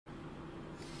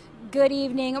Good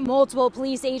evening. Multiple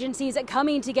police agencies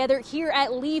coming together here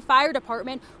at Lee Fire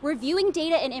Department, reviewing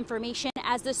data and information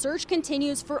as the search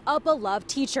continues for a beloved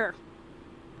teacher.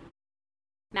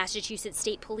 Massachusetts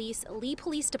State Police, Lee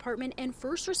Police Department, and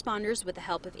first responders with the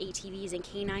help of ATVs and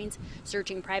canines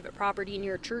searching private property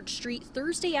near Church Street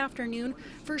Thursday afternoon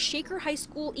for Shaker High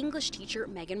School English teacher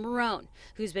Megan Marone,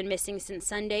 who's been missing since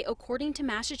Sunday, according to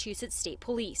Massachusetts State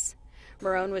Police.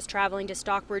 Marone was traveling to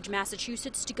Stockbridge,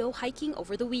 Massachusetts to go hiking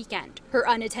over the weekend. Her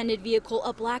unattended vehicle,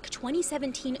 a black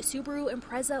 2017 Subaru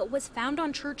Impreza, was found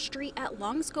on Church Street at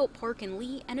Longscope Park in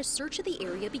Lee, and a search of the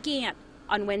area began.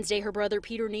 On Wednesday, her brother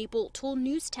Peter Naple told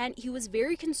News 10 he was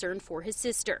very concerned for his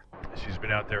sister. She's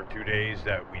been out there 2 days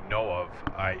that we know of,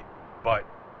 but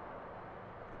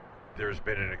there's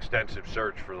been an extensive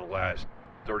search for the last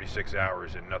 36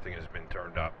 hours and nothing has been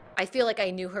turned up. I feel like I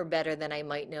knew her better than I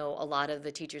might know a lot of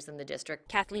the teachers in the district.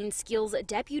 Kathleen Skills,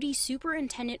 Deputy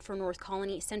Superintendent for North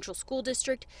Colonie Central School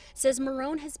District, says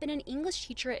Marone has been an English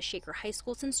teacher at Shaker High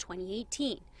School since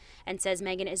 2018 and says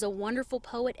Megan is a wonderful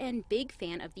poet and big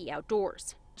fan of the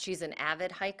outdoors. She's an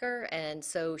avid hiker, and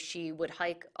so she would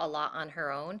hike a lot on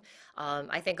her own.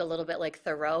 I think a little bit like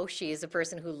Thoreau, she is a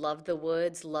person who loved the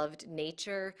woods, loved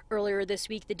nature. Earlier this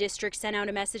week, the district sent out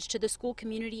a message to the school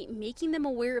community, making them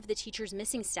aware of the teacher's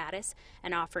missing status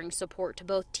and offering support to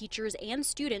both teachers and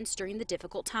students during the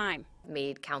difficult time.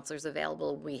 Made counselors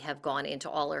available. We have gone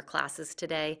into all our classes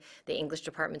today. The English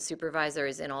department supervisor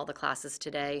is in all the classes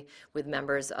today with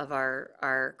members of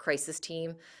our crisis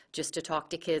team just to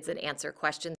talk to kids and answer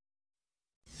questions.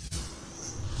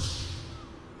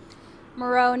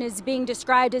 Marone is being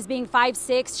described as being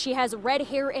 5'6". She has red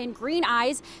hair and green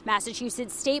eyes.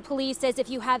 Massachusetts State Police says if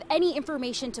you have any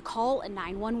information to call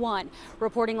 911.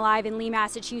 Reporting live in Lee,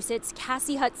 Massachusetts,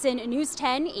 Cassie Hudson, News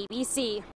 10 ABC.